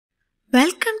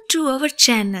Welcome to our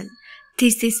channel.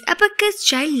 This is Abacus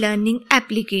Child Learning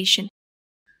Application.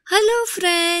 Hello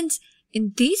friends.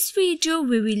 In this video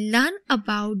we will learn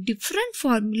about different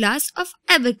formulas of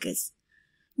abacus.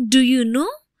 Do you know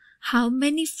how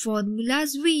many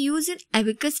formulas we use in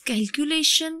abacus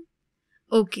calculation?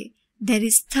 Okay, there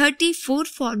is 34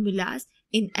 formulas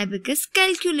in abacus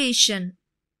calculation.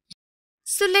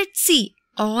 So let's see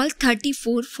all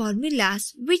 34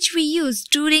 formulas which we use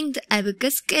during the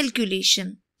abacus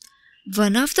calculation.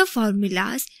 One of the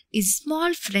formulas is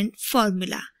small friend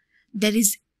formula. There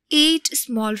is 8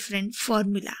 small friend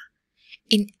formula.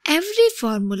 In every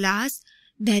formulas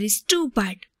there is 2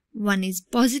 parts. One is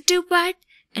positive part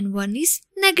and one is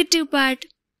negative part.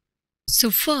 So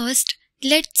first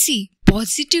let's see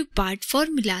positive part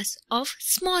formulas of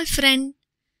small friend.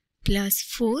 Plus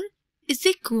 4 is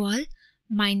equal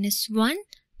minus 1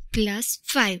 plus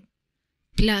 5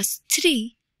 plus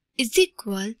 3 is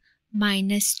equal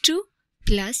minus 2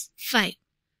 plus 5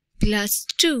 plus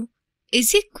 2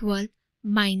 is equal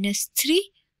minus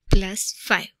 3 plus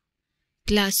 5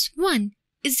 plus 1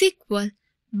 is equal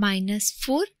minus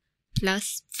 4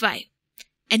 plus 5.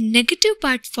 And negative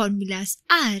part formulas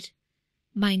are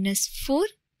minus 4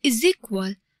 is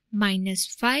equal minus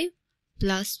 5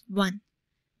 plus 1.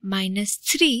 Minus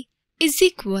 3 is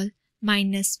equal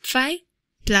minus 5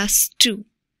 plus 2.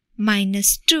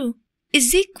 Minus 2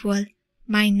 is equal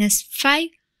minus 5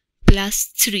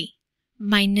 plus 3.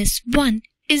 Minus 1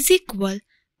 is equal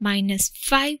minus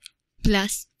 5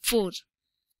 plus 4.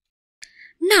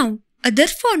 Now other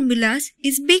formulas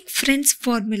is big friends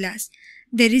formulas.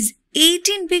 There is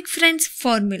 18 big friends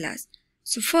formulas.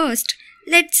 So first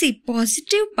let's see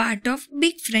positive part of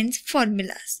big friends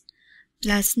formulas.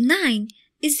 Plus 9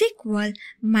 is equal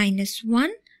minus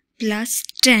 1 plus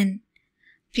 10.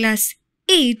 Plus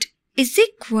 8 is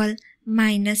equal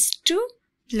minus 2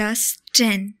 plus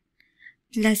 10.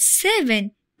 Plus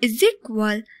 7 is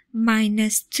equal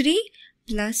minus 3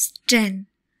 plus 10.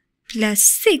 Plus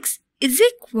 6 is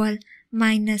equal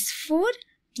minus 4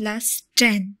 plus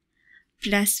 10.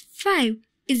 Plus 5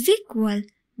 is equal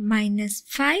minus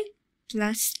 5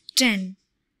 plus 10.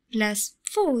 Plus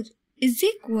 4 is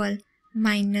equal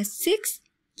minus 6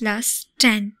 plus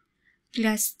 10.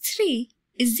 Plus 3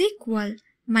 is equal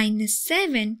minus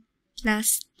 7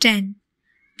 plus 10.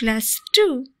 Plus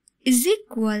 2 is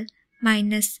equal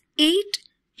minus 8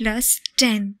 plus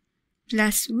 10.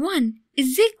 Plus 1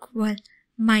 is equal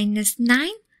minus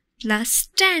 9 plus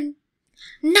 10.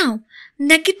 Now,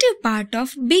 negative part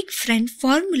of big friend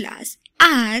formulas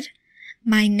are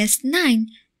minus 9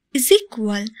 is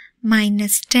equal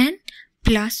minus 10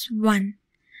 plus 1.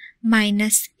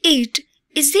 Minus 8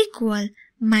 is equal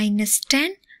minus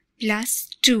 10 plus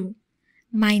 2.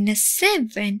 Minus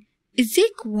 7 is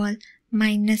equal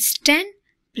minus 10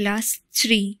 plus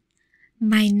 3.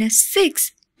 Minus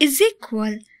 6 is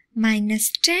equal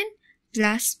minus 10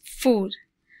 plus 4.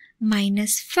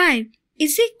 Minus 5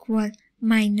 is equal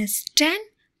minus 10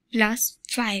 plus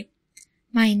 5.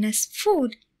 Minus 4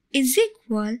 is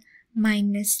equal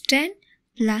minus 10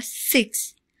 plus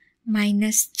 6.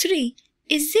 Minus 3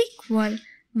 is equal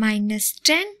minus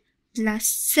 10 plus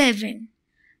 7.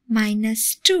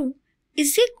 Minus 2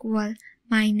 is equal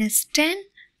minus 10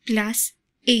 plus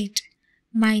 8.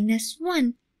 Minus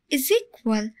 1 is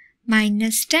equal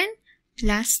minus 10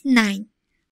 plus 9.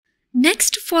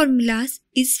 Next formulas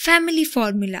is family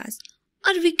formulas,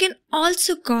 or we can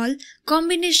also call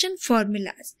combination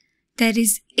formulas. There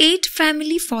is 8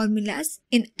 family formulas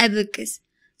in abacus.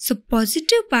 So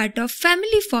positive part of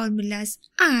family formulas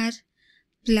are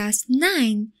plus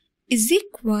 9 is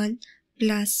equal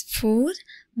plus 4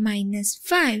 minus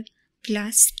 5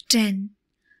 plus 10.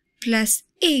 Plus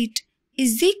 8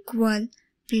 is equal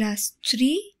plus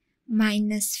 3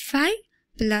 minus 5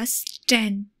 plus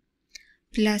 10.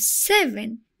 Plus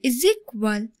 7 is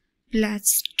equal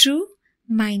plus 2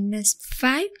 minus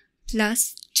 5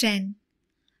 plus 10.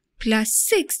 Plus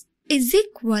 6 is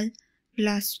equal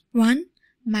plus 1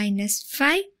 minus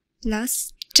 5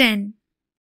 plus 10.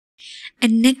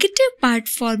 And negative part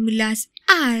formulas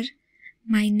are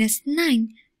minus 9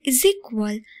 is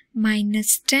equal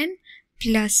minus 10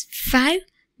 plus 5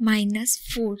 minus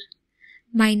 4.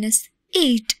 Minus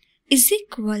 8 is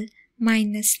equal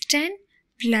minus 10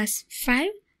 plus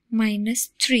 5 minus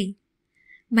 3.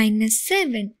 Minus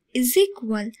 7 is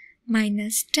equal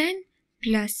minus 10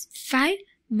 plus 5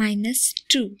 minus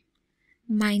 2.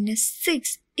 Minus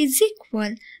 6 is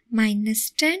equal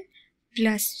minus 10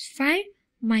 plus 5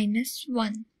 minus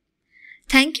 1.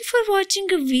 Thank you for watching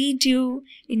a video.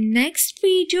 In next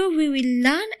video we will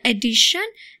learn addition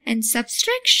and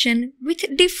subtraction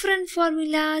with different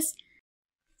formulas.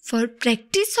 For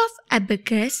practice of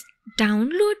abacus,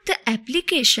 download the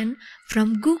application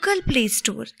from Google Play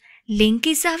Store. Link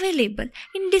is available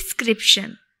in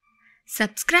description.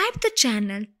 Subscribe the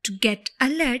channel to get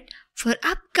alert for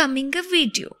upcoming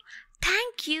video.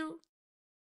 Thank you.